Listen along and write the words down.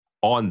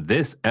On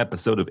this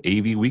episode of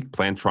AV Week,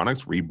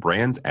 Plantronics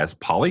rebrands as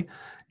Poly,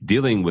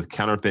 dealing with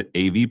counterfeit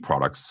AV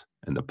products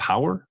and the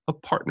power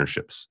of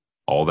partnerships.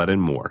 All that and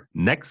more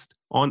next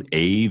on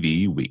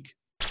AV Week.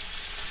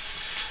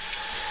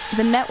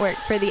 The network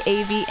for the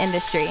AV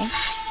industry.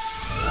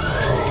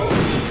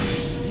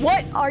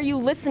 What are you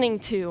listening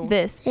to?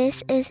 This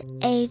is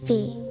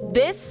AV.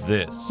 This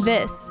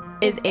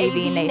is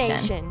AV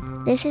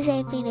Nation. This is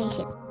AV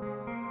Nation.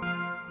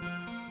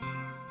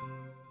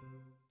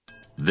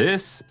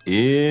 This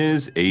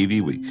is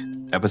AV Week,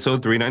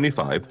 episode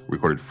 395,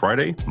 recorded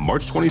Friday,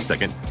 March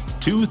 22nd,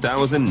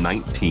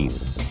 2019.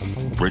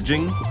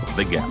 Bridging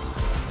the Gap.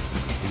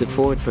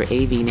 Support for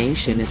AV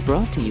Nation is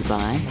brought to you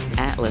by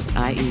Atlas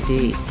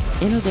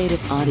IED,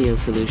 innovative audio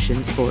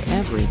solutions for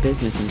every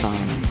business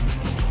environment.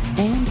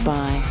 And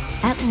by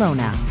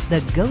Atlona,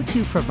 the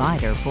go-to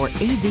provider for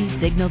AV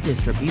signal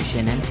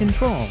distribution and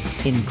control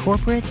in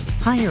corporate,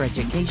 higher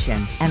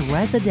education, and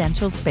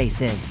residential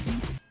spaces.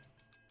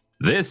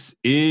 This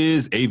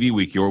is AV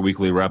Week, your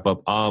weekly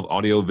wrap-up of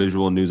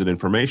audio-visual news and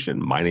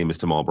information. My name is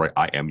Tim Albright.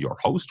 I am your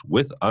host.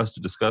 With us to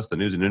discuss the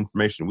news and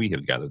information we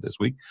have gathered this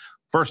week,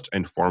 first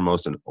and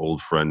foremost, an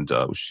old friend.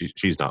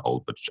 She's not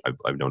old, but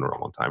I've known her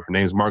a long time. Her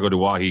name is Margot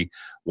Duwahi,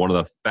 one of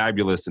the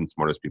fabulous and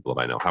smartest people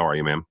that I know. How are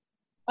you, ma'am?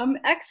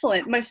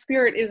 Excellent. My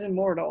spirit is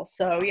immortal,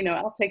 so,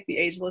 I'll take the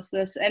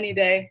agelessness any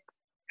day.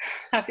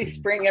 Happy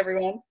spring,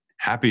 everyone.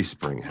 Happy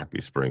spring.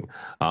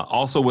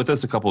 Also with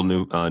us, a couple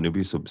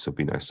newbies, so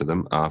be nice to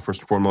them.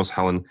 First and foremost,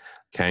 Helen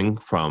Kang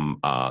from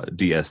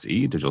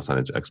DSE, Digital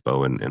Signage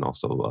Expo, and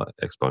also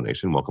Expo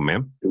Nation. Welcome,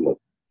 ma'am.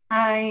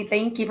 Hi,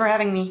 thank you for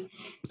having me.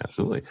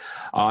 Absolutely.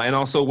 And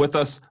also with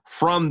us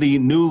from the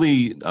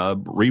newly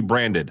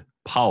rebranded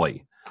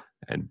Poly,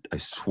 and I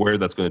swear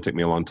that's going to take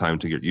me a long time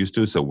to get used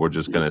to, so we're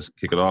just going to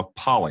kick it off.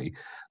 Poly.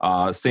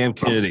 Sam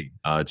Kennedy,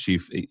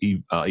 Chief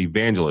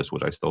Evangelist,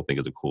 which I still think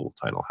is a cool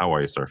title. How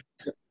are you, sir?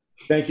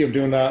 Thank you.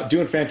 I'm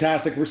doing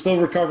fantastic. We're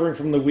still recovering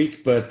from the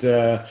week, but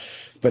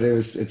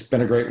it's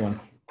been a great one.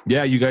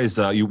 Yeah, you guys.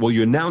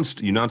 You announced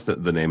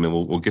the name, and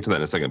we'll get to that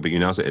in a second. But you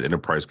announced it at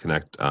Enterprise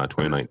Connect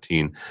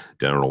 2019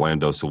 down in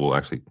Orlando, so we'll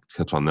actually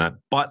touch on that.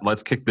 But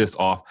let's kick this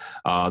off.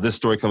 This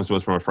story comes to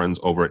us from our friends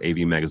over at AV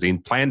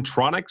Magazine.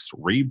 Plantronics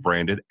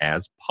rebranded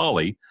as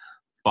Poly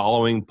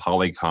following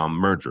Polycom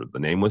merger. The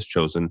name was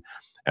chosen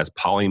as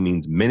Poly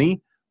means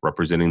many,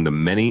 representing the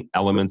many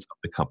elements of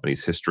the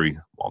company's history,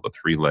 while the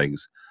three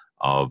legs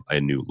of a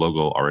new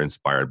logo are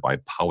inspired by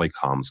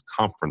Polycom's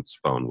conference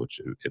phone,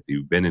 which if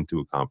you've been into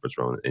a conference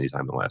phone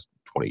anytime in the last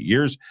 20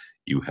 years,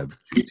 you have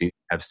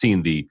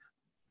seen the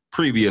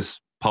previous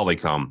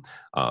Polycom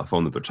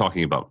phone that they're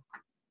talking about.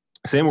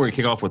 Sam, we're going to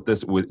kick off with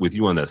this with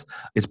you on this.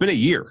 It's been a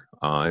year.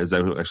 It's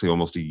actually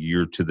almost a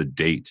year to the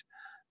date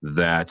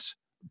that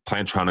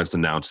Plantronics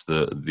announced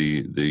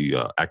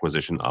the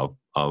acquisition of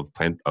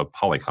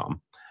Polycom.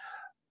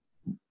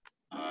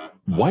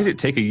 Why did it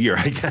take a year?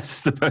 I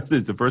guess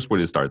is the first way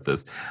to start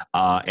this.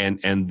 And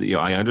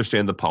I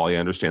understand the Poly, I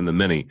understand the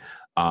Mini.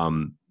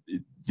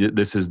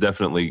 This is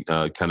definitely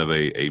kind of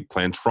a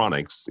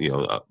Plantronics,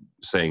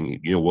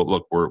 saying, well,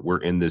 look, we're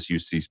in this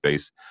UC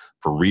space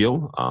for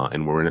real,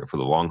 and we're in it for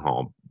the long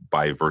haul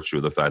by virtue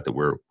of the fact that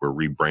we're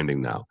rebranding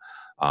now.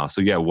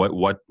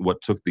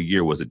 What took the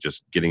year? Was it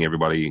just getting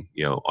everybody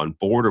on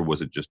board, or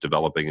was it just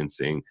developing and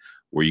seeing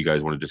where you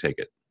guys wanted to take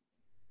it?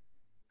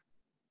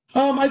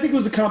 I think it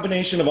was a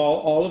combination of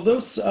all of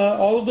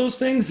those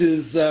things.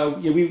 Is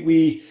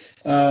it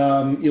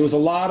was a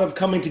lot of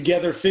coming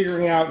together,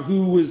 figuring out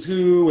who was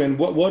who, and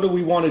what do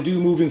we want to do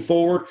moving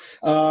forward.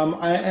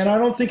 I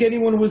don't think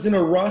anyone was in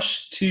a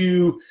rush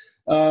to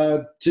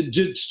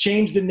just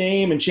change the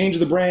name and change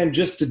the brand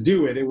just to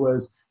do it. It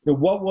was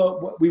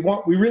what we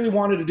want. We really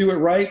wanted to do it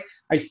right.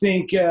 I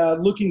think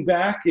looking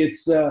back,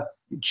 it's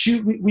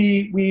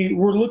we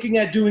were looking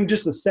at doing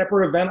just a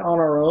separate event on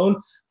our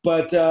own.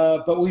 But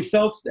we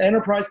felt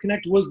Enterprise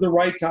Connect was the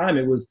right time.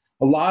 It was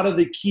a lot of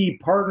the key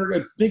partner.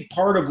 A big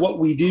part of what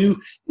we do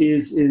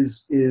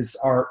is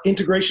our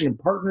integration and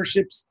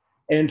partnerships.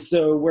 And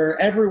so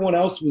where everyone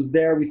else was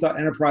there, we thought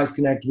Enterprise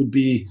Connect would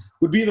be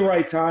the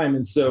right time.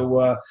 And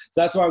so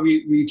that's why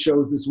we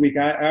chose this week.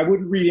 I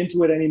wouldn't read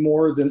into it any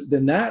more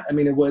than that. I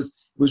mean, it was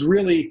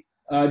really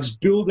just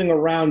building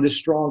around this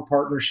strong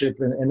partnership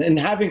and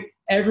having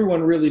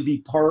everyone really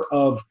be part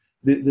of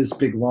this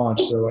big launch.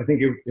 So I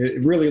think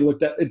it really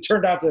it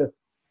turned out to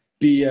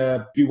be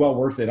well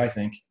worth it, I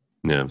think.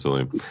 Yeah,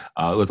 absolutely.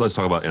 Let's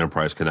talk about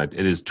Enterprise Connect.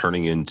 It is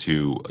turning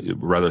into a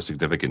rather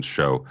significant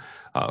show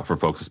for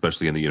folks,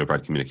 especially in the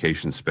unified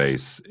communication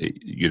space.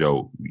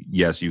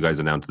 Yes, you guys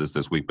announced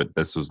this week, but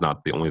this was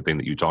not the only thing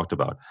that you talked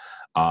about.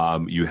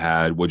 You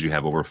had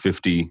over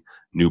 50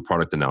 new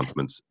product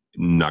announcements.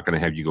 Not going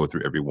to have you go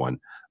through every one.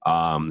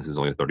 This is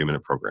only a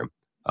 30-minute program.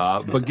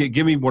 But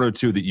give me one or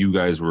two that you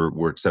guys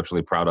were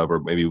exceptionally proud of, or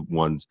maybe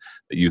ones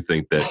that you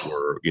think that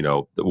were,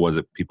 the ones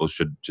that people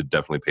should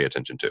definitely pay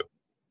attention to.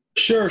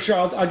 Sure.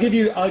 I'll give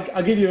you.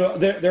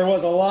 There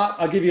was a lot.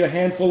 I'll give you a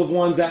handful of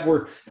ones that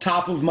were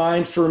top of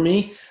mind for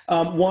me.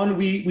 One,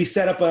 we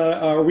set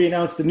up we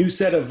announced a new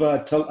set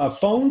of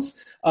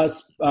phones,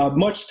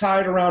 much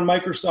tied around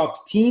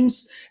Microsoft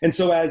Teams, and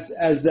so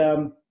as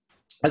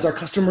our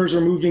customers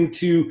are moving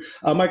to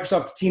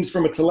Microsoft Teams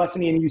from a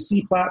telephony and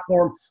UC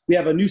platform, we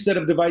have a new set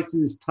of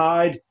devices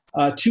tied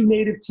to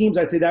native Teams.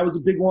 I'd say that was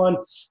a big one.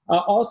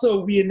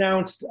 Also, we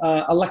announced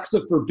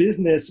Alexa for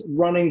Business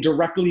running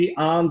directly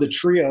on the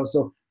Trio.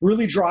 So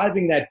really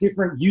driving that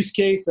different use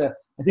case. I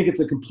think it's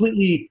a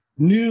completely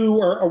new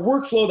or a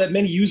workflow that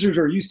many users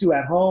are used to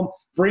at home,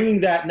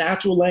 bringing that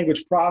natural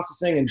language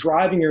processing and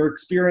driving your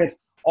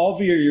experience all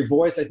via your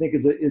voice, I think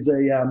is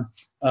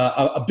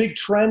a big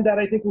trend that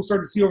I think we'll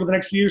start to see over the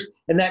next few years.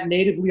 And that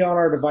natively on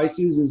our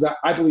devices is,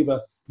 I believe, a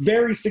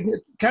very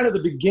significant, kind of the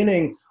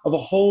beginning of a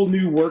whole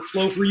new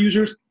workflow for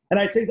users. And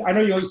I'd say, I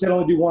know you said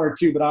only do one or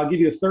two, but I'll give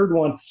you a third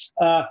one.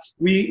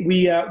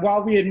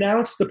 While we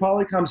announced the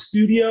Polycom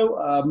Studio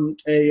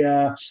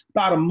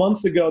about a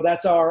month ago,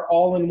 that's our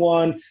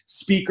all-in-one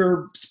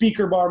speaker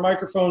bar,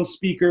 microphone,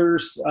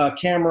 speakers,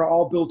 camera,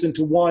 all built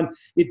into one.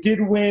 It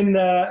did win.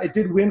 It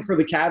did win for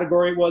the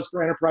category it was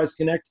for Enterprise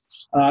Connect.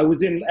 I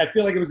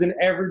feel like it was in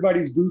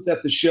everybody's booth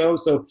at the show.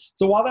 So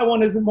while that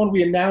one isn't one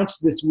we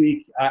announced this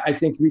week, I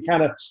think we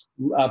kind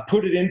of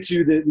put it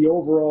into the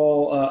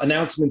overall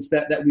announcements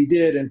that we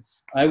did, and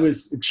I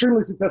was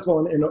extremely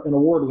successful and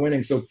award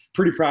winning. So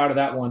pretty proud of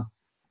that one.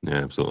 Yeah,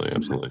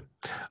 absolutely.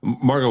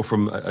 Margot,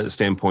 from a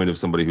standpoint of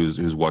somebody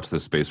who's watched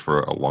this space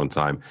for a long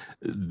time,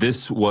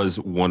 this was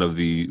one of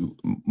the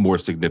more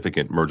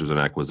significant mergers and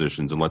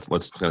acquisitions. And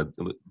let's kind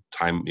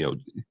of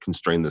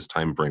constrain this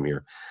time frame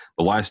here.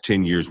 The last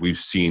 10 years, we've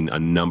seen a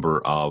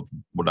number of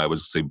what I would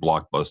say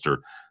blockbuster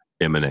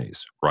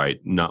M&As, right?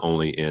 Not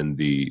only in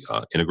the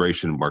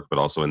integration market, but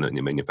also in the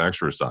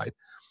manufacturer side.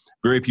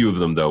 Very few of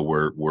them, though,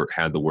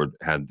 had the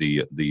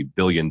 $1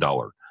 billion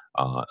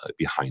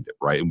behind it,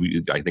 right?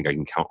 And I think I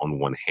can count on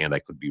one hand. I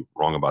could be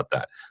wrong about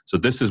that. So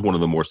this is one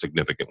of the more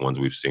significant ones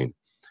we've seen.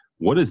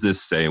 What does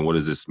this say, and what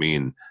does this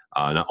mean?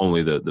 Not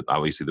only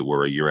obviously that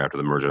we're a year after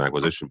the merger and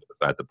acquisition, but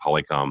the fact that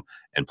Polycom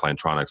and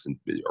Plantronics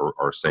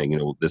are saying,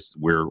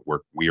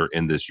 we are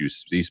in this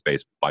UC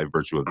space by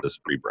virtue of this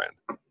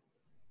rebrand.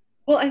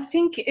 Well, I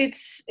think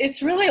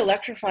it's really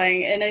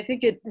electrifying, and I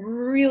think it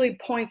really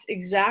points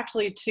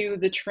exactly to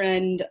the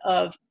trend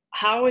of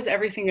how is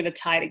everything going to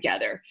tie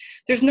together.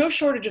 There's no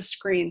shortage of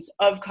screens,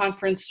 of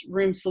conference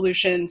room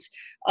solutions,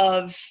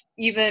 of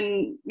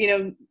even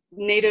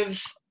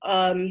native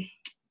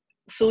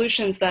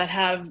solutions that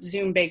have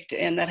Zoom baked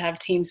in, that have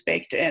Teams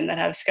baked in, that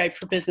have Skype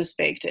for Business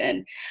baked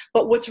in.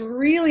 But what's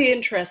really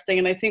interesting,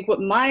 and I think what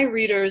my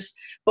readers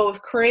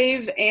both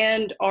crave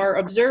and are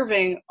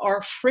observing,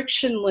 are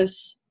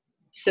frictionless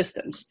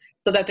systems,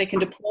 so that they can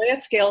deploy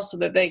at scale, so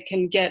that they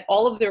can get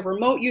all of their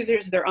remote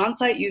users, their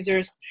on-site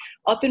users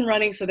up and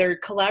running, so they're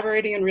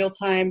collaborating in real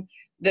time.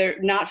 They're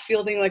not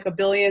fielding like a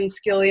billion,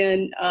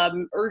 skillion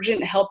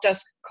urgent help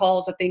desk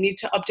calls that they need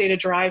to update a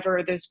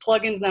driver. There's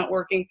plugins not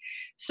working.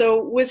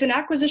 So with an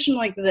acquisition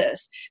like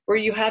this, where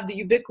you have the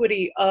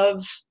ubiquity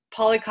of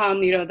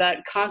Polycom,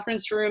 that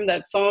conference room,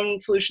 that phone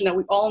solution that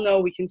we all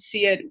know, we can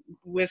see it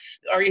with,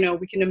 or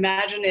we can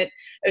imagine it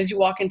as you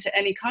walk into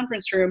any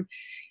conference room.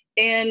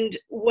 And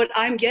what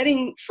I'm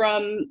getting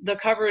from the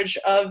coverage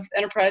of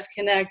Enterprise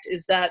Connect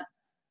is that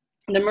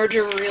the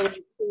merger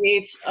really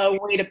creates a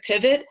way to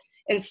pivot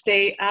and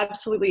stay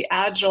absolutely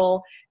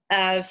agile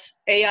as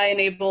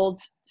AI-enabled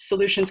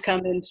solutions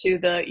come into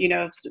the,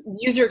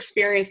 user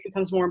experience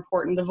becomes more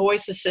important, the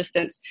voice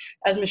assistance,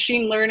 as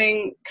machine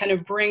learning kind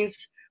of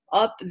brings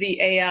up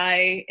the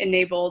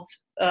AI-enabled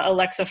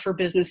Alexa for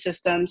Business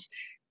systems,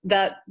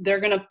 that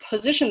they're going to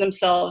position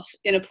themselves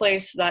in a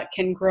place that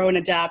can grow and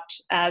adapt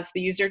as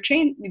the user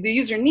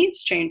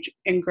needs change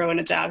and grow and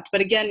adapt. But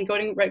again,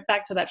 going right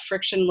back to that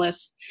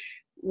frictionless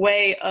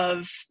way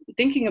of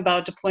thinking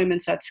about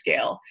deployments at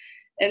scale.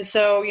 And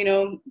so,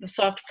 the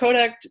soft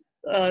codec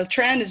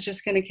trend is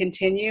just going to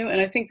continue. And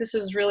I think this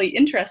is really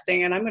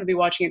interesting, and I'm going to be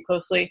watching it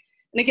closely.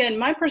 And again,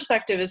 my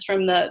perspective is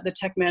from the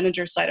tech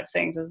manager side of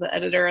things. As the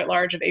editor at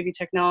large of AV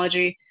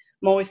Technology,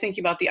 I'm always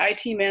thinking about the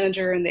IT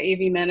manager and the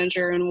AV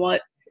manager and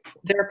what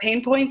their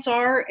pain points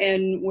are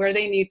and where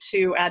they need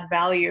to add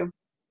value.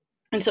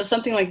 And so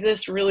something like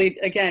this really,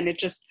 again, it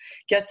just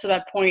gets to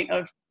that point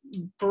of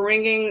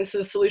bringing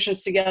the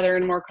solutions together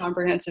in a more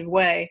comprehensive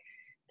way.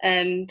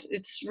 And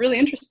it's really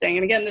interesting.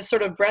 And again, this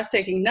sort of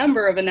breathtaking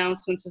number of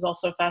announcements is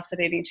also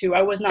fascinating too.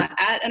 I was not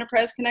at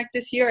Enterprise Connect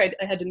this year.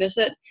 I had to miss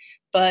it,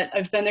 but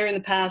I've been there in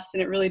the past,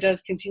 and it really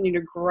does continue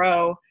to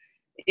grow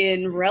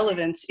in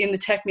relevance in the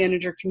tech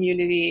manager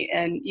community.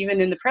 And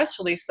even in the press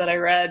release that I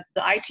read,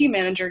 the IT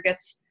manager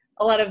gets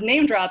a lot of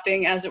name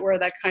dropping, as it were,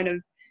 that kind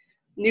of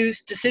new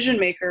decision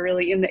maker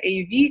really in the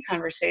AV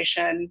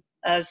conversation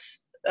as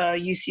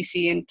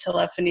UCC and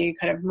telephony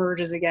kind of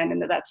merges again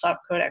into that soft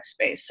codec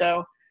space.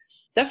 So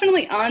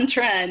definitely on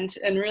trend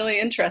and really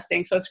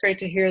interesting. So it's great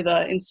to hear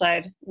the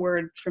inside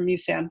word from you,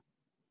 Sam.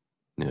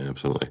 Yeah,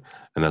 absolutely.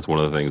 And that's one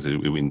of the things that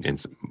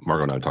and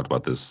Margot and I talked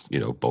about this,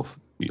 both,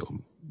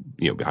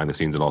 behind the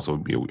scenes, and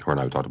also, her and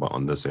I talked about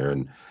on this air,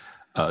 and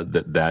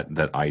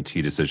that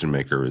IT decision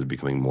maker is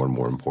becoming more and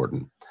more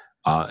important.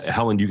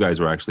 Helen, you guys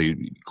are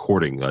actually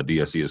courting,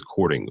 DSE is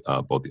courting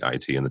both the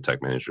IT and the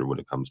tech manager when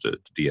it comes to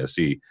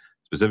DSE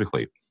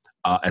specifically.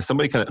 As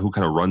somebody who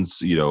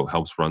runs,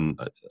 helps run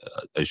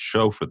a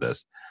show for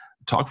this,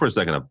 talk for a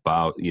second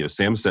about,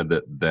 Sam said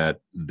that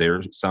their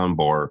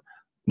soundbar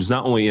is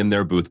not only in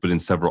their booth, but in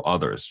several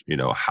others.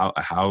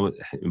 How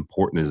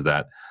important is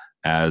that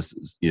as,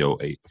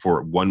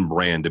 for one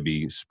brand to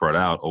be spread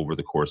out over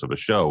the course of a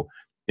show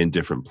in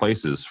different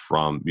places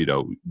from,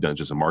 not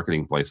just a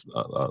marketing place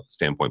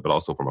standpoint, but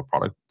also from a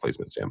product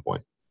placement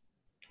standpoint?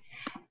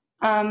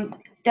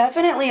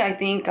 Definitely, I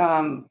think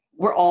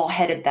we're all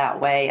headed that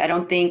way. I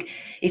don't think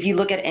if you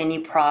look at any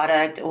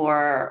product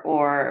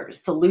or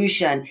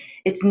solution,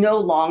 it's no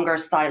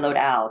longer siloed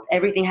out.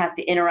 Everything has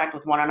to interact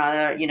with one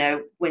another.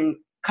 When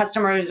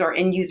customers or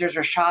end users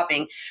are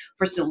shopping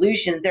for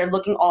solutions, they're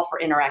looking all for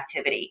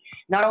interactivity.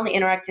 Not only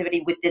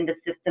interactivity within the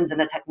systems and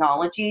the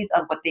technologies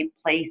of what they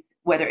place,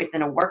 whether it's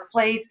in a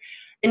workplace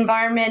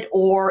environment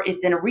or it's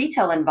in a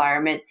retail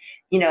environment,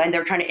 and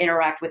they're trying to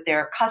interact with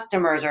their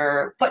customers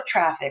or foot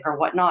traffic or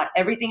whatnot.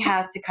 Everything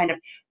has to kind of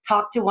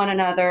talk to one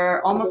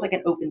another, almost like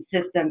an open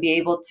system, be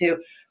able to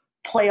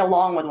play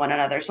along with one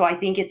another. So I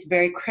think it's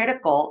very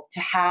critical to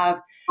have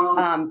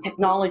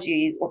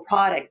technologies or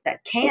products that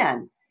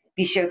can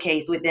be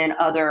showcased within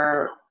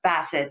other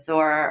facets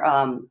or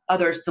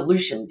other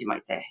solutions, you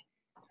might say.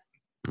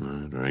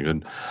 Very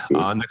good.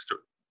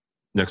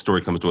 Next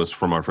story comes to us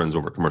from our friends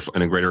over at Commercial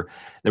Integrator.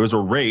 There was a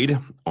raid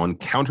on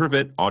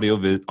counterfeit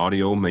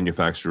audio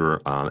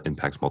manufacturer,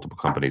 impacts multiple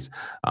companies.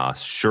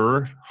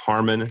 Shure,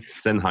 Harman,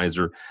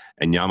 Sennheiser,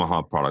 and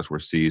Yamaha products were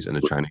seized in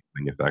a Chinese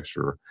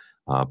manufacturer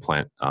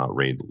plant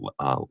raid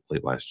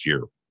late last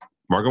year.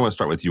 Mark, I want to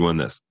start with you on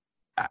this.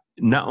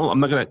 Now, I'm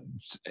not going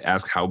to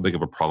ask how big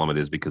of a problem it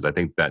is, because I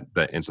think that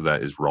the answer to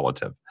that is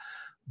relative.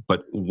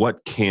 But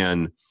what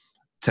can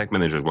tech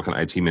managers, what can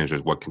IT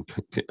managers, what can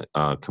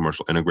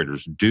commercial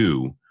integrators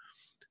do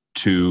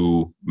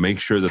to make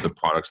sure that the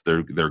products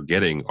they're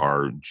getting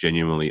are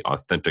genuinely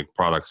authentic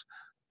products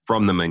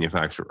from the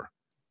manufacturer?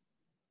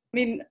 I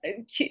mean,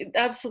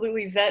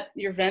 absolutely vet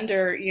your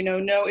vendor,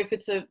 know if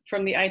it's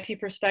from the IT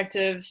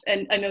perspective.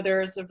 And I know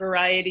there is a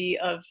variety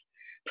of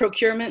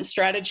procurement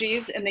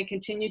strategies, and they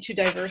continue to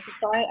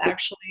diversify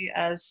actually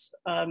as,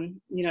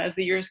 as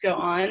the years go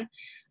on.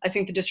 I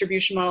think the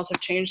distribution models have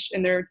changed,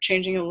 and they're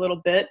changing a little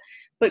bit,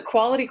 but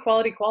quality.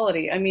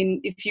 I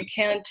mean, if you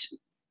can't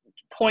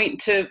point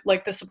to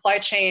like the supply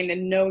chain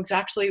and know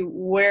exactly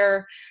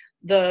where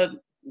the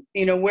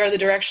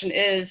direction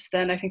is,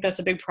 then I think that's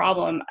a big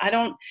problem.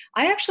 I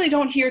actually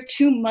don't hear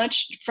too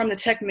much from the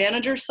tech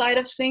manager side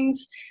of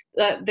things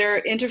that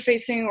they're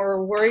interfacing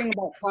or worrying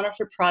about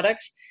counterfeit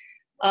products.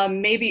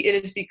 Maybe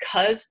it is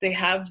because they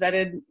have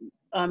vetted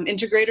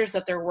integrators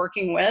that they're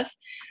working with.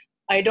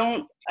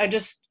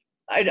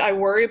 I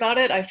worry about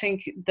it. I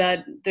think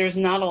that there's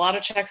not a lot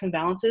of checks and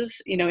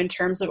balances, in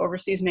terms of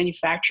overseas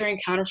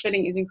manufacturing.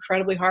 Counterfeiting is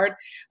incredibly hard.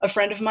 A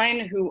friend of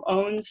mine who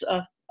owns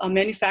a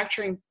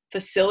manufacturing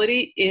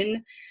facility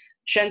in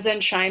Shenzhen,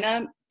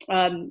 China,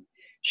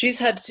 she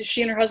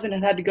and her husband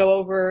have had to go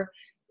over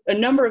a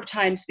number of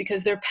times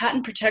because their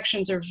patent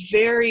protections are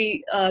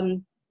very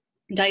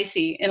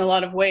dicey in a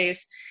lot of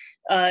ways.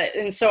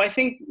 And so I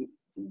think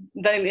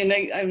that,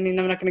 I'm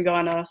not going to go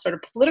on a sort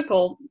of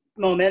political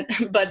moment,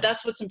 but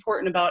that's what's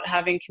important about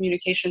having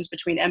communications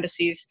between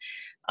embassies,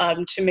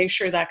 to make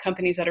sure that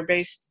companies that are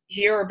based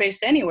here or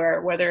based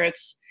anywhere, whether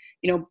it's,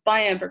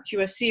 Biamp or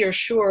QSC or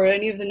Shure, or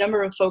any of the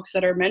number of folks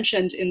that are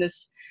mentioned in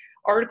this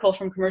article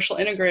from Commercial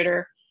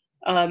Integrator,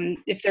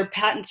 if their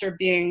patents are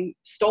being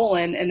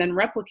stolen and then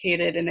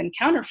replicated and then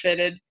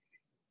counterfeited,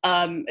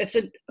 it's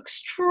an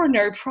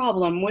extraordinary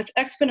problem with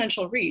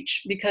exponential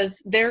reach,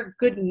 because their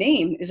good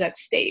name is at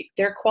stake.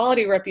 Their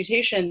quality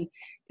reputation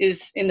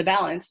is in the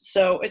balance.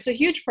 So it's a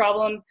huge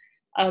problem,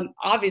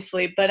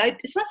 obviously, but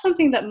it's not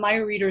something that my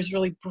readers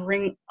really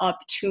bring up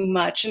too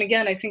much. And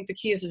again, I think the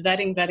key is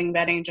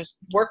vetting, just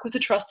work with a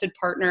trusted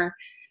partner,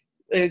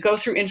 go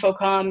through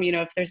Infocom,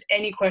 if there's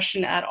any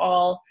question at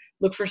all,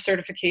 look for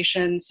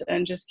certifications,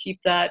 and just keep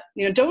that,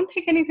 don't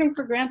take anything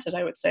for granted,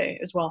 I would say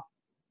as well.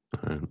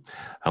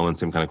 Helen,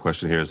 same kind of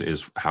question here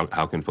is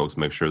how can folks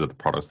make sure that the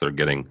products they're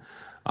getting,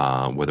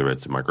 whether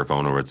it's a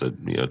microphone or it's a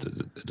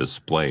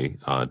display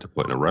to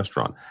put in a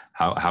restaurant,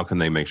 how can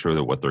they make sure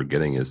that what they're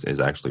getting is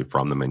actually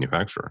from the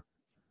manufacturer?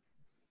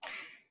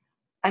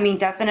 I mean,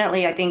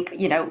 definitely, I think,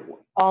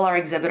 all our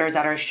exhibitors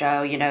at our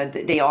show,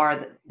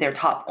 they're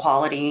top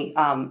quality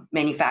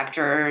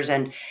manufacturers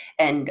and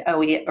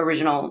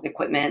original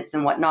equipment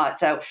and whatnot.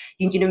 So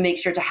you need to make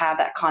sure to have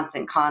that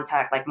constant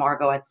contact, like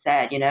Margot had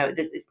said.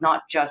 It's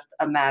not just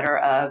a matter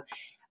of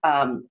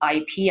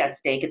IP at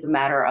stake. It's a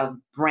matter of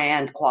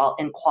brand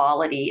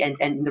quality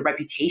and the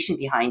reputation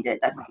behind it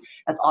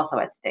that's also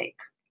at stake.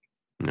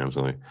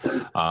 Absolutely.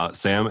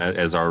 Sam,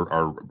 as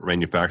our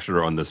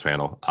manufacturer on this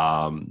panel,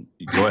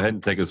 go ahead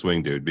and take a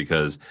swing, dude,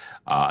 because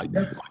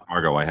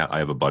Margo, I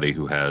have a buddy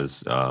who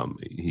has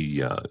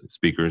he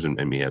speakers and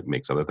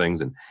makes other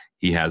things, and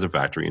he has a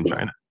factory in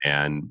China,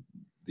 and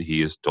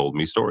he has told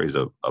me stories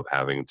of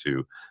having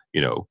to,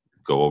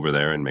 go over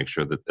there and make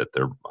sure that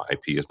their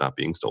IP is not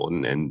being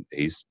stolen, and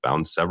he's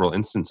found several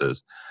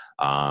instances.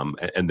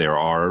 And there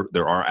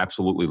are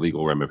absolutely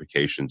legal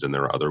ramifications, and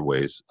there are other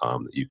ways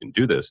that you can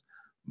do this.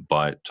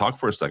 But talk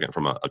for a second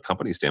from a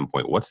company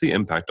standpoint. What's the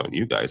impact on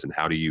you guys, and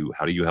how do you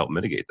help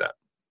mitigate that?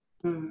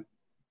 Mm-hmm.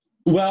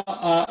 Well,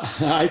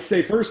 I'd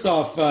say first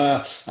off,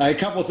 a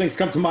couple of things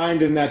come to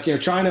mind in that,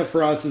 China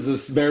for us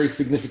is a very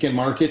significant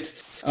market.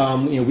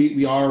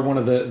 We are one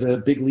of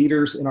the big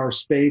leaders in our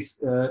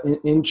space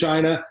in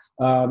China.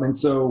 And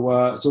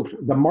so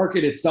the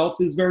market itself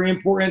is very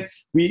important.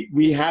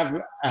 We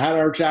have had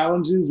our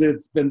challenges.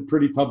 It's been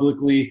pretty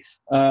publicly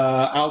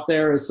out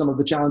there as some of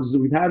the challenges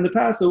that we've had in the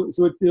past. So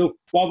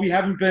while we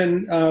haven't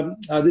been,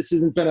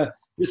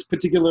 this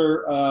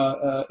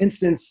particular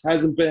instance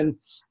hasn't been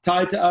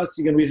tied to us.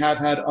 Again, we have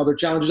had other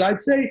challenges.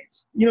 I'd say,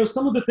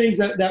 some of the things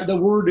that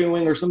we're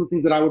doing, or some of the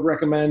things that I would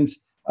recommend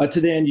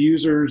to the end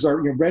users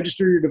are,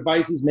 register your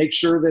devices, make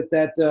sure that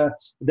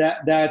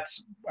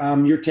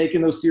you're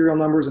taking those serial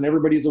numbers and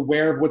everybody's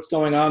aware of what's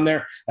going on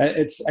there.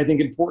 It's, I think,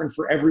 important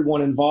for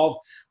everyone involved.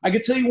 I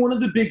could tell you one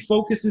of the big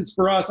focuses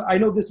for us, I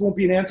know this won't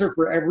be an answer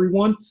for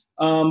everyone,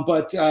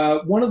 but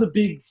one of the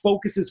big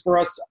focuses for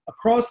us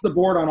across the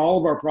board on all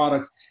of our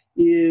products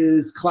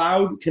is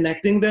cloud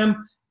connecting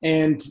them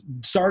and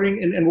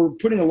starting, and we're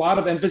putting a lot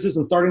of emphasis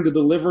on starting to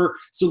deliver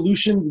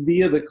solutions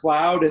via the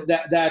cloud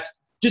that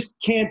just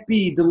can't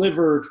be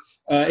delivered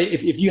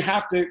if you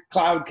have to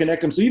cloud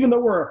connect them. So even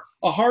though we're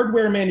a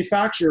hardware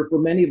manufacturer for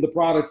many of the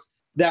products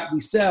that we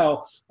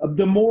sell,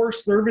 the more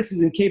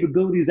services and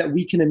capabilities that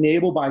we can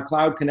enable by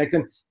cloud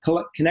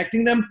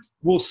connecting them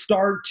will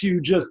start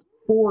to just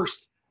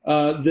force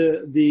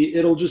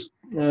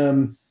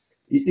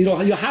you'll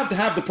have to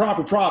have the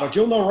proper product.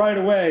 You'll know right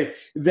away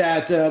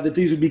that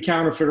these would be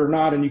counterfeit or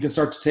not, and you can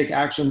start to take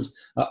actions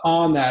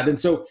on that. And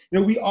so,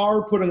 we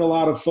are putting a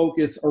lot of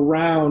focus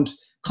around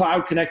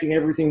cloud connecting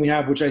everything we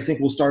have, which I think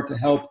will start to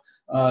help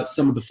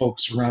some of the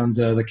folks around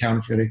the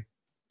counterfeiting.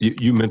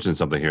 You mentioned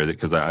something here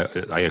because I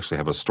actually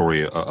have a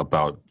story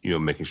about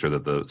making sure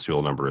that the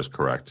serial number is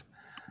correct.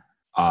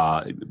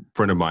 A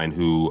friend of mine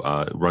who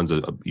runs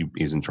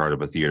he's in charge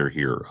of a theater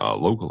here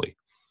locally.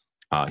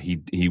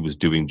 He was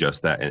doing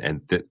just that,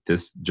 and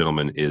this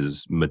gentleman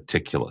is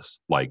meticulous,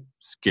 like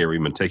scary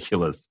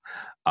meticulous,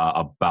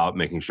 about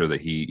making sure that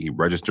he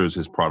registers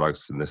his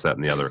products and this, that,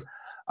 and the other.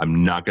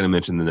 I'm not going to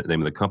mention the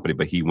name of the company,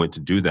 but he went to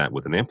do that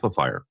with an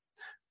amplifier,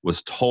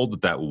 was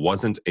told that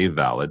wasn't a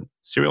valid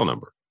serial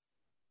number.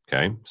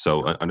 Okay,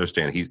 so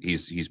understand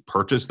he's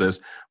purchased this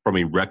from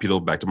a reputable,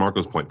 back to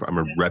Marco's point, from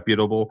a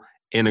reputable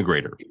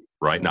integrator.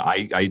 Right now,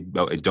 I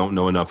don't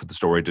know enough of the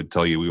story to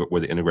tell you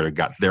where the integrator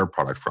got their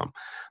product from,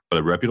 but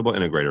a reputable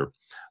integrator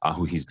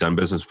who he's done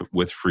business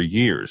with for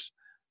years.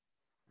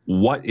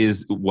 What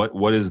is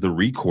the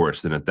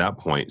recourse then at that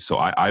point? So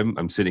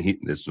I'm sitting.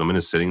 This gentleman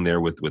is sitting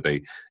there with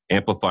a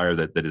amplifier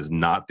that is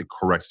not the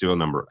correct serial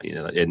number,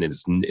 and it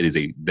is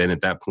a. Then at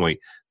that point,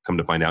 come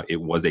to find out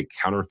it was a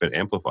counterfeit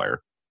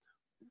amplifier.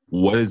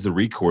 What is the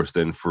recourse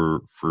then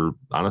for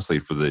honestly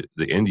for the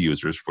end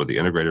users, for the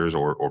integrators,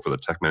 or for the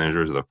tech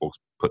managers or the folks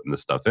putting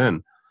this stuff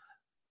in?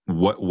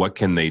 What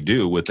can they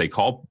do? Would they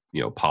call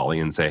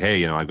Poly and say,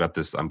 hey, I've got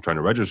this. I'm trying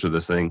to register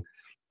this thing.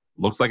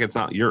 Looks like it's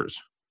not yours.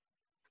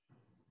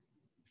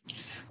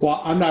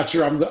 Well, I'm not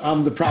sure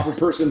I'm the proper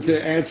person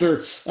to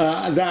answer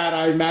that.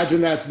 I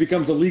imagine that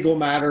becomes a legal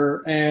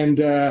matter.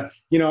 And,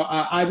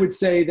 I would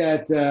say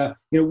that,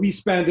 we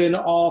spend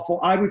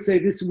I would say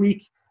this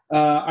week,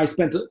 I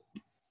spent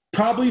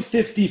probably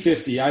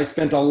 50-50. I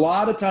spent a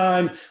lot of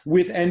time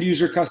with end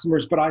user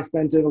customers, but I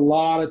spent a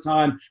lot of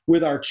time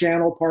with our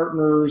channel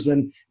partners.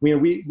 And,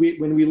 when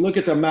we look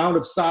at the amount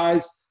of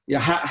size,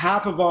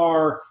 half of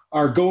our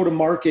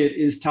go-to-market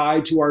is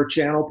tied to our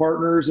channel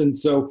partners. And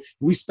so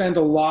we spend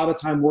a lot of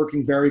time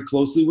working very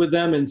closely with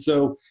them. And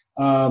so,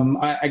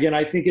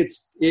 I think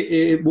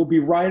it will be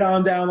right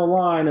on down the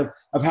line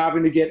of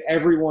having to get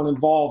everyone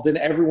involved and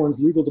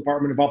everyone's legal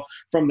department involved,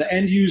 from the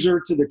end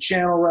user to the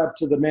channel rep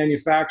to the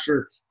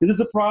manufacturer. This is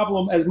a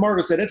problem, as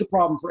Margo said, it's a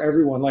problem for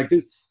everyone. Like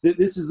this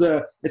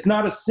it's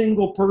not a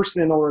single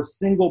person or a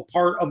single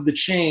part of the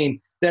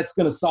chain that's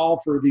going to solve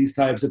for these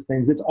types of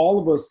things. It's all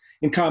of us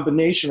in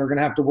combination are going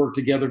to have to work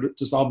together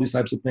to solve these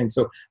types of things.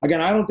 So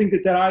again, I don't think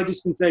that I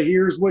just can say,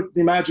 here's what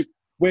the magic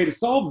way to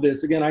solve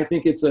this. Again, I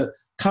think it's a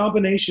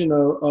combination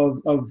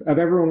of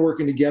everyone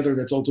working together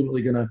that's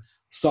ultimately going to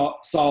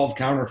solve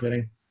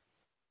counterfeiting.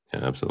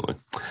 Yeah, absolutely.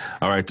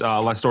 All right.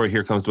 Last story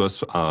here comes to us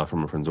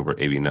from our friends over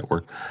at AV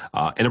Network.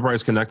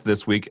 Enterprise Connect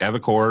this week,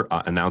 AVWeek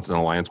announced an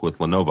alliance with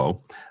Lenovo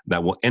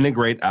that will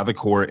integrate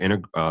AVWeek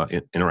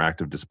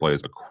interactive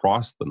displays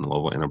across the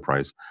Lenovo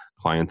Enterprise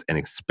clients and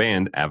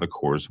expand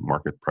AVWeek's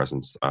market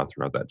presence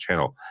throughout that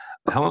channel.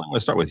 Helen, I'm going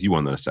to start with you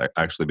on this,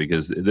 actually,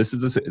 because this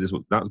was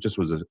not just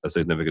was a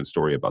significant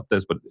story about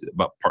this, but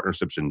about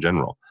partnerships in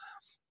general.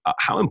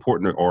 How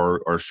important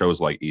are shows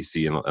like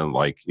EC and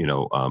like,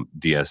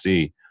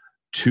 DSE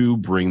to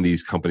bring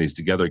these companies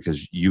together?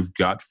 Because you've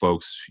got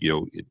folks,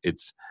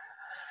 it's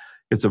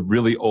a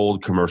really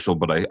old commercial,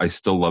 but I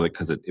still love it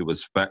because it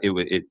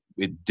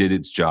did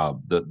its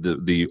job.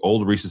 The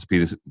old Reese's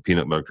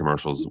peanut butter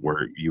commercials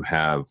where you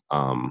have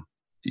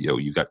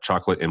you got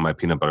chocolate in my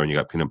peanut butter and you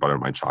got peanut butter in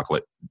my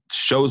chocolate.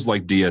 Shows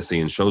like DSE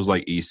and shows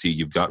like EC,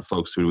 you've got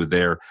folks who are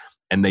there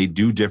and they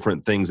do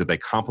different things that they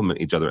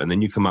complement each other, and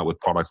then you come out with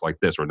products like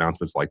this or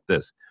announcements like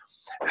this.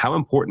 How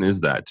important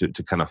is that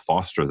to kind of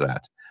foster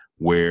that,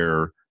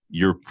 where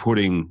you're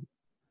putting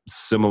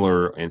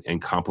similar and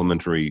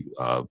complementary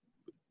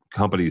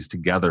companies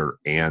together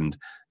and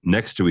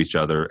next to each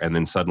other, and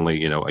then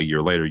suddenly, a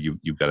year later,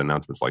 you've got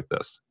announcements like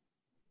this?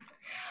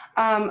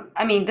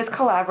 This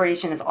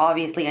collaboration is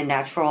obviously a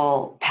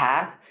natural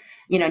path.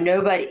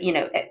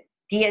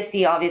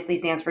 DSC obviously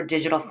stands for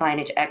Digital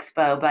Signage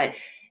Expo, but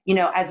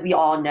as we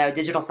all know,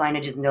 digital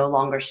signage is no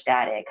longer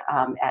static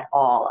at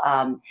all.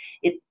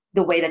 It's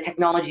the way the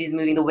technology is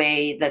moving, the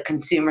way the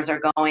consumers are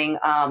going.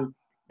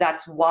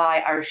 That's why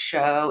our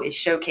show is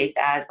showcased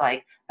as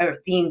or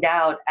themed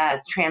out as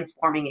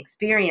transforming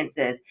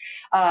experiences.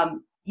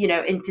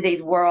 In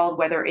today's world,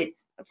 whether it's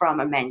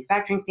from a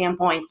manufacturing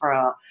standpoint, for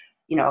a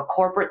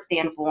corporate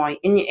standpoint,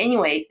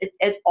 anyway,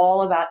 it's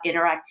all about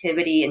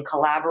interactivity and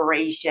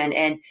collaboration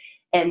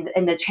and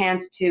the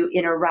chance to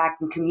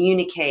interact and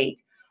communicate.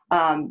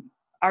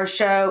 Our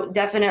show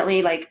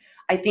definitely,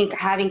 I think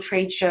having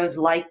trade shows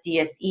like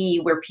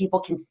DSE where people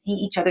can see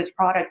each other's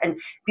product and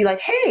be like,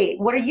 hey,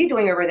 what are you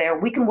doing over there?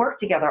 We can work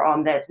together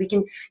on this. We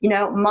can,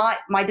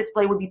 my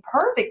display would be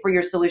perfect for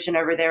your solution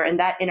over there, and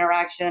that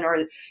interaction or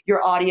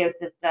your audio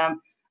system.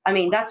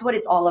 That's what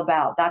it's all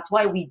about. That's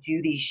why we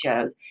do these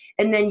shows.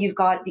 And then you've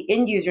got the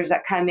end users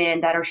that come in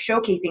that are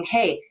showcasing,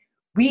 hey,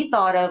 we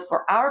thought of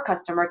for our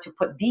customer to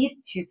put these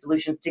two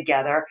solutions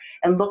together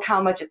and look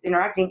how much it's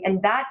interacting. And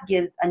that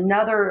gives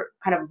another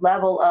kind of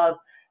level of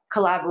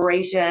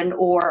collaboration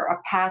or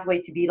a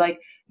pathway to be like,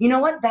 you know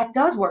what, that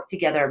does work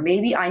together.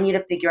 Maybe I need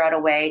to figure out a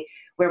way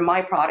where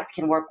my product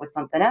can work with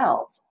something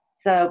else.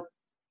 So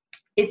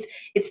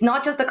it's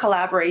not just a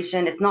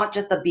collaboration. It's not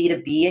just a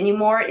B2B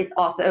anymore. It's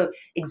also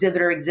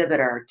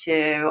exhibitor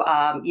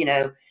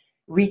to,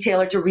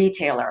 retailer to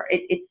retailer.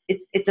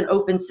 It's an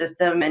open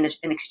system and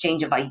an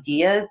exchange of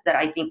ideas that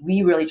I think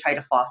we really try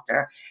to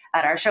foster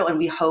at our show, and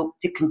we hope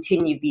to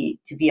continue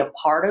to be a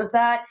part of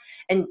that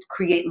and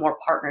create more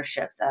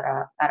partnerships at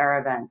our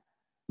events.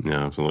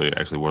 Yeah, absolutely.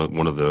 Actually,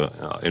 one of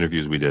the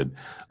interviews we did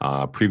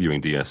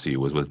previewing DSC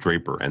was with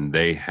Draper, and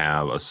they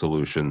have a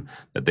solution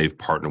that they've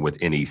partnered with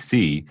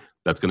NEC.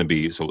 That's going to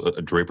be, so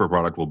a Draper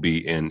product will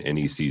be in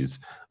NEC's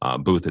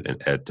booth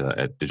at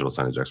Digital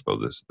Signage Expo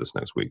this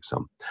next week.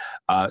 So,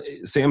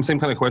 Sam, same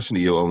kind of question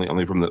to you,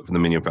 only from the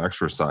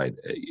manufacturer side.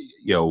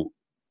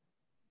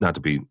 Not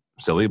to be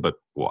silly, but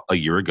a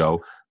year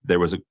ago there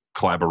was a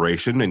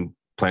collaboration and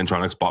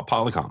Plantronics bought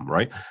Polycom,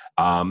 right?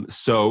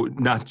 So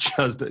not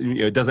just,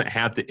 it doesn't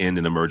have to end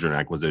in a merger and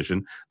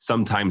acquisition.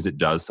 Sometimes it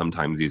does.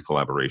 Sometimes these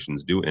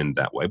collaborations do end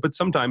that way. But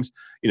sometimes,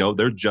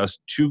 they're just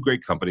two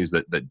great companies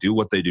that do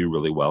what they do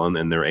really well, and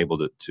then they're able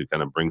to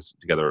kind of bring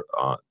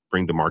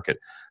to market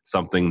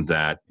something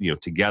that,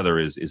 together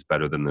is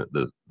better than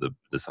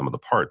the sum of the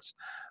parts.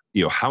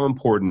 How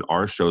important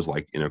are shows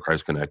like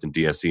Enterprise Connect and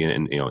DSC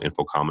and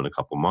Infocom in a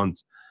couple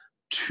months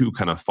to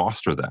kind of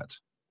foster that?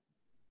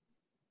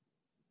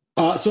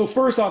 So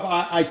first off,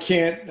 I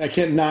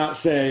can't not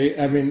say,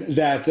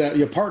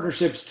 that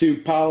partnerships to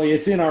Poly,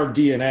 it's in our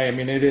DNA.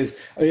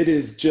 It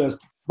is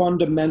just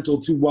fundamental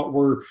to what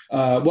we're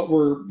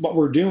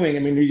doing.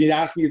 You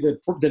asked me the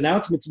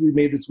announcements we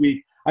made this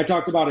week. I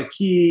talked about a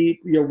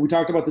key. We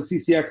talked about the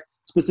CCX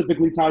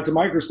specifically tied to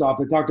Microsoft.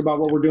 I talked about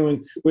what we're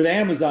doing with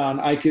Amazon.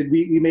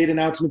 We made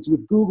announcements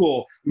with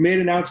Google. We made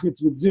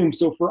announcements with Zoom.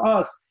 So for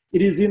us,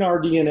 it is in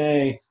our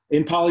DNA,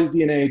 in Poly's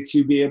DNA,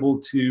 to be able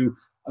to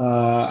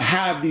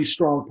have these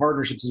strong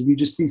partnerships, as we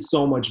just see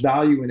so much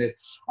value in it.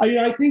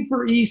 I think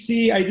for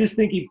EC, I just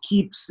think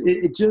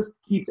it just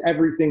keeps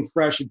everything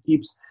fresh. It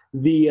keeps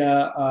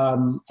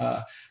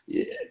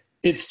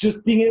it's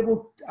just being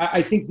able,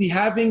 I think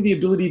having the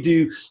ability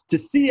to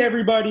see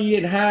everybody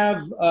and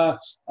have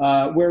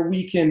where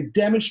we can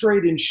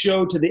demonstrate and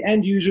show to the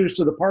end users,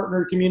 to the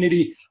partner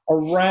community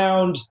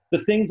around the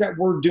things that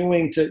we're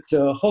doing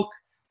to hook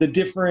the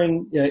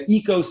different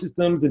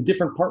ecosystems and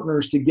different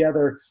partners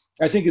together,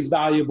 I think is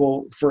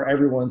valuable for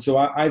everyone. So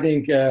I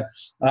think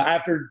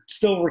after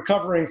still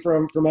recovering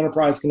from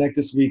Enterprise Connect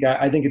this week,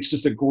 I think it's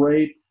just a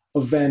great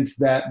event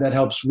that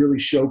helps really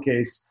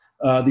showcase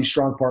these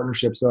strong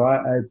partnerships. So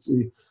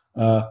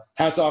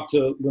hats off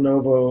to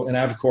Lenovo and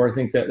Avocor. I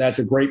think that's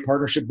a great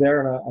partnership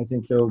there, and I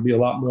think there will be a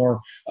lot more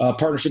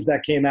partnerships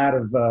that came out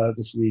of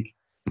this week.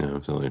 Yeah,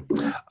 absolutely.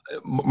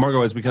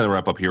 Margot, as we kind of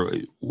wrap up here,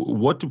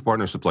 what do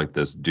partnerships like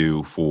this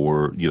do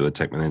for the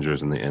tech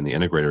managers and the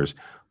integrators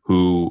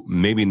who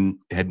maybe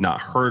had not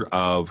heard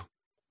of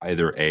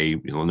either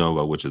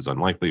Lenovo, which is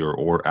unlikely,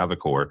 or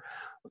Avocor,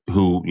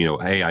 who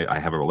hey, I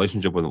have a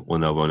relationship with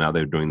Lenovo, now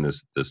they're doing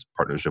this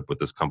partnership with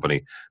this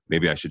company,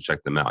 maybe I should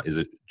check them out. Is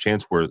it a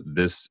chance where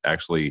this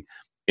actually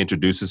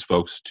introduces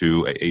folks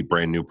to a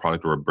brand new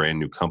product or a brand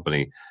new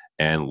company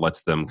and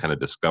lets them kind of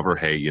discover,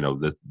 hey,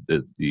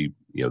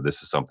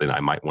 this is something I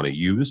might want to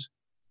use?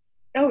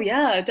 Oh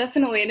yeah,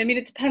 definitely. And I mean,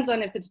 it depends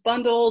on if it's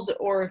bundled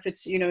or if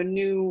it's,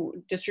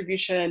 new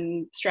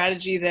distribution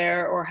strategy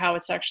there, or how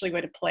it's actually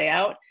going to play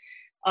out.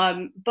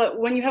 But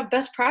when you have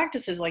best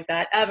practices like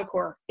that,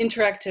 Avocor,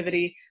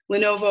 interactivity,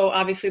 Lenovo,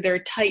 obviously they're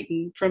a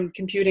titan from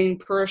computing,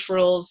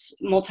 peripherals,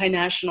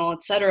 multinational,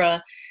 et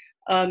cetera.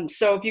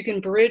 So if you can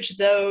bridge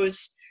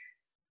those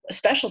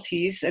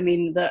specialties, I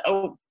mean, the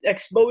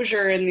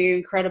exposure and the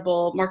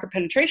incredible market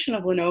penetration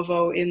of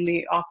Lenovo in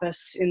the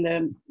office, in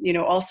the,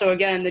 also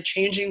again, the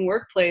changing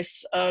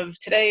workplace of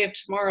today, of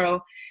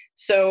tomorrow.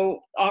 So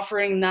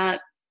offering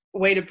that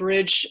way to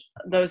bridge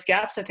those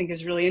gaps, I think,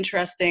 is really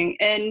interesting.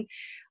 And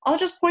I'll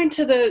just point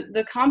to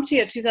the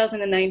CompTIA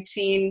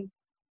 2019.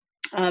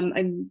 I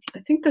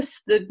think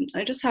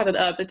I just have it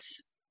up.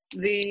 It's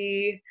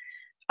the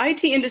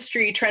IT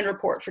industry trend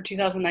report for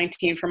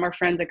 2019 from our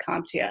friends at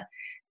CompTIA.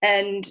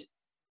 And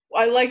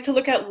I like to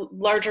look at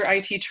larger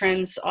IT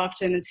trends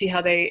often and see how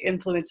they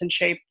influence and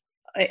shape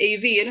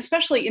AV, and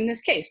especially in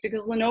this case,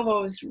 because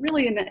Lenovo is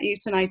really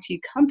it's an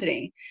IT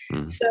company.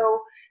 Mm-hmm.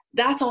 So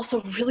that's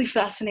also really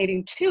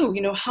fascinating too.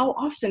 How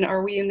often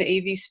are we in the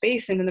AV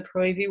space and in the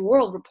pro AV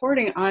world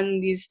reporting on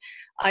these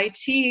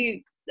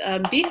IT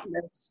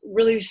behemoths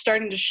really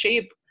starting to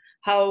shape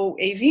how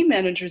AV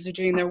managers are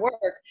doing their work?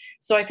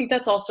 So I think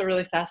that's also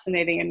really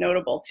fascinating and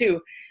notable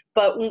too.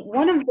 But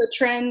one of the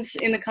trends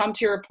in the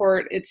CompTIA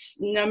report, it's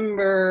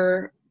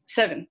number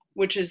 7,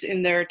 which is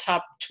in their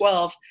top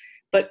 12.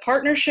 But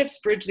partnerships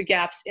bridge the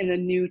gaps in the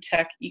new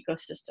tech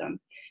ecosystem.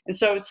 And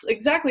so it's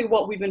exactly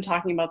what we've been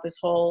talking about this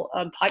whole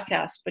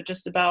podcast, but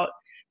just about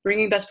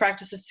bringing best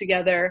practices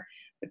together,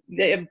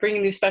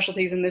 bringing these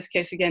specialties. In this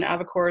case, again,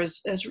 Avocor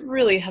is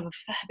really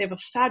they have a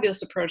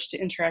fabulous approach to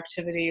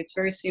interactivity. It's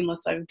very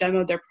seamless. I've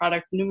demoed their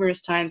product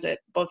numerous times at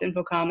both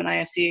InfoComm and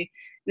ISE.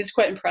 It's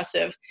quite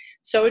impressive.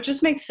 So it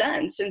just makes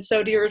sense. And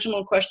so to your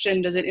original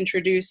question, does it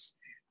introduce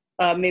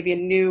maybe a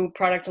new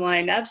product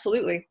line?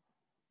 Absolutely.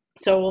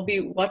 So we'll be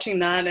watching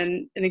that.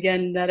 And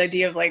again, that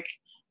idea of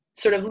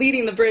sort of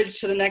leading the bridge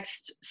to the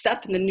next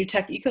step in the new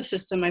tech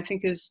ecosystem, I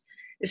think is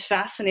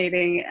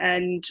fascinating.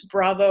 And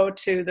bravo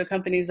to the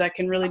companies that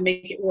can really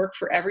make it work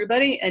for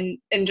everybody and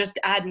just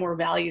add more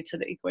value to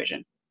the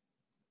equation.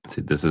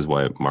 See, this is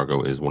why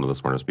Margot is one of the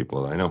smartest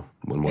people that I know.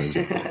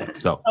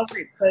 So,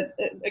 great. But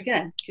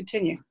again,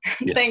 continue.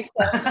 Yeah. Thanks.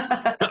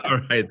 All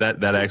right,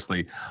 that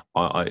actually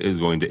is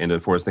going to end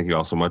it for us. Thank you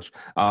all so much,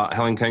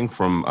 Helen Kang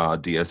from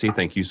DSE.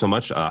 Thank you so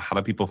much. How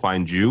do people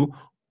find you?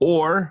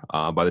 Or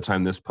by the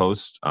time this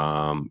posts,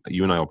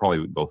 you and I will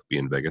probably both be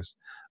in Vegas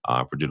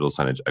for Digital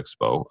Signage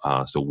Expo.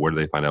 So where do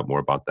they find out more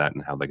about that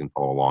and how they can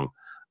follow along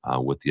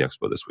with the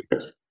expo this week?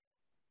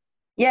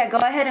 Yeah, go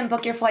ahead and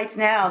book your flights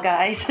now,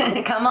 guys.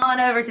 Come on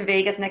over to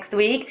Vegas next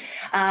week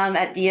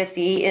at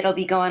DSE. It'll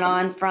be going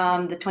on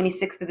from the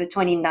 26th to the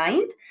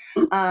 29th.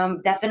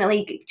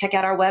 Definitely check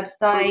out our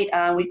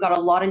website. We've got a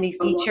lot of new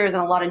features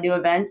and a lot of new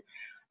events,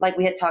 like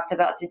we had talked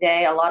about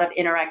today, a lot of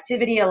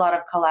interactivity, a lot of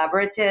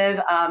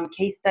collaborative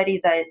case studies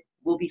that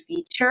will be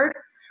featured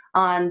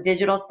on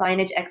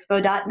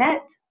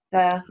digitalsignageexpo.net.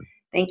 So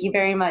thank you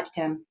very much,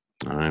 Tim.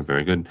 All right,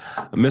 very good.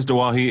 Ms.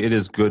 Dawahi, it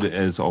is good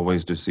as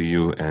always to see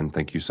you, and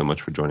thank you so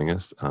much for joining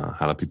us.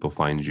 How do people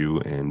find you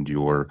and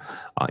your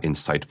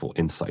insightful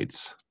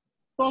insights?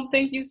 Well,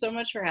 thank you so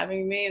much for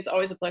having me. It's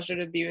always a pleasure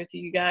to be with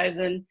you guys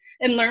and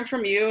learn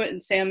from you.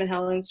 And Sam and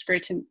Helen, it's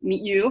great to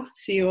meet you,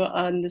 see you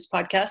on this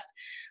podcast.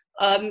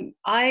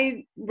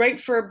 I write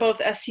for both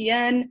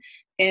SCN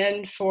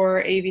and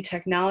for AV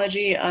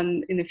Technology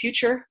in the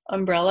future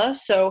umbrella.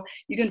 So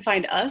you can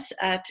find us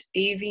at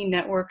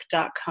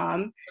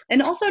avnetwork.com.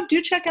 And also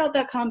do check out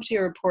that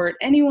CompTIA report.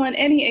 Any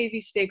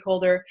AV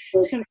stakeholder,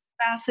 it's going to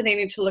be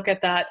fascinating to look at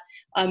that.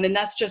 And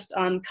that's just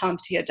on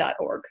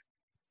comptia.org.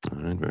 All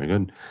right, very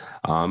good.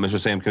 Mr.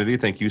 Sam Kennedy,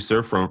 thank you,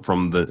 sir,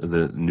 from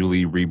the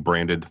newly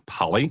rebranded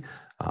Poly.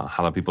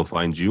 How do people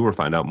find you or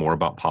find out more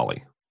about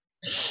Poly?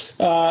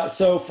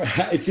 So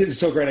it's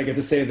so great I get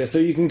to say this. So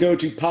you can go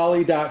to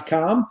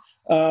poly.com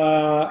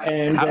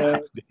and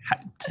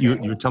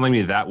you're telling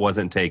me that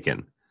wasn't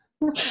taken.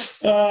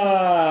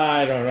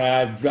 I don't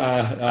know.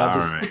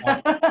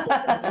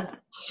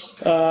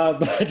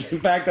 But the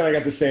fact that I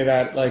got to say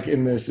that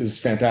in this is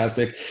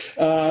fantastic.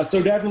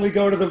 So definitely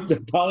go to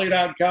the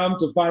poly.com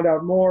to find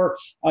out more.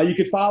 You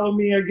could follow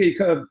me. You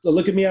could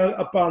look at me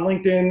up on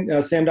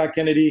LinkedIn,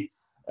 sam.kennedy.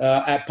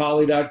 At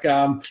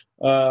poly.com.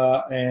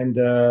 And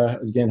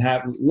again,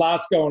 have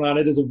lots going on.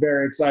 It is a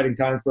very exciting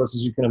time for us,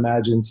 as you can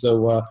imagine.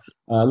 So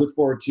look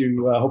forward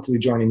to hopefully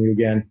joining you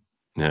again.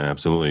 Yeah,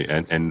 absolutely.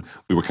 And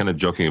we were kind of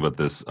joking about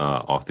this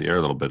off the air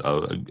a little bit.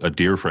 A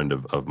dear friend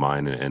of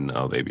mine and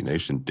of AV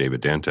Nation,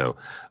 David Danto,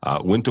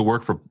 went to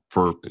work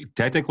for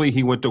technically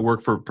he went to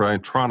work for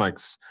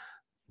Plantronics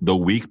the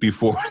week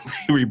before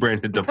they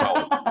rebranded to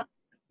Power.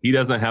 He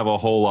doesn't have a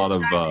whole lot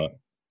of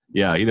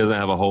he doesn't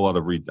have a whole lot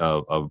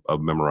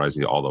of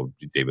memorizing, although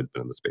David's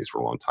been in the space for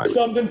a long time.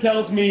 Something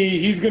tells me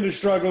he's going to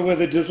struggle with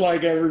it just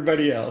like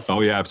everybody else. Oh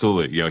yeah,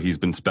 absolutely. He's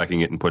been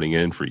speccing it and putting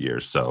it in for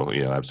years. So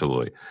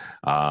absolutely.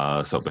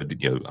 But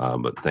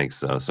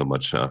thanks so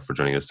much for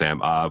joining us,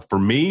 Sam. For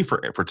me,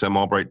 for Tim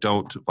Albright,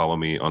 don't follow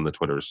me on the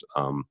Twitters.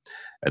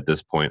 At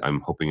this point, I'm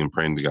hoping and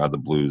praying to God the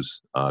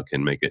Blues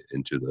can make it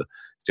into the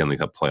Stanley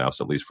Cup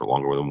playoffs, at least for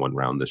longer than one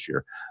round this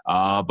year.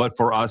 But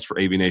for us, for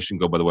AV Nation,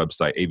 go by the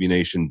website,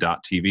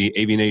 avnation.tv.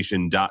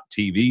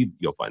 avnation.tv,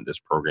 you'll find this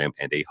program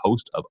and a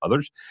host of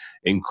others,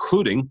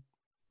 including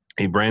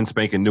a brand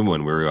spanking new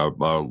one. We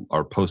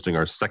are posting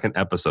our second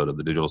episode of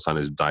the Digital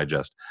Signage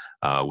Digest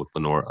with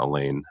Lenore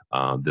Elaine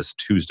this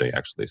Tuesday,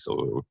 actually.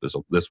 So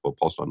this will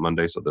post on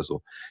Monday. So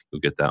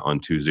you'll get that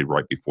on Tuesday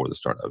right before the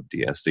start of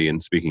DSC.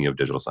 And speaking of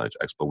Digital Signage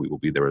Expo, we will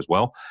be there as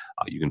well.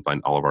 You can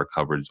find all of our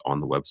coverage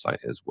on the website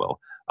as well.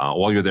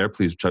 While you're there,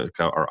 please check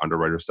out our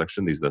underwriter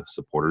section. These are the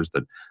supporters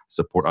that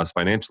support us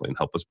financially and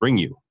help us bring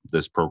you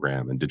this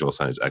program and Digital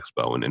Signage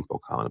Expo and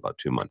InfoCon in about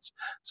 2 months.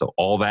 So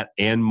all that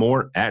and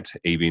more at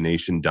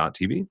avnation.tv.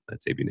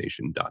 That's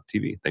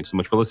avnation.tv. Thanks so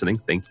much for listening.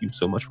 Thank you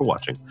so much for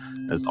watching.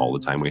 That's all the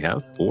time we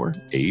have for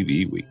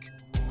AV Week.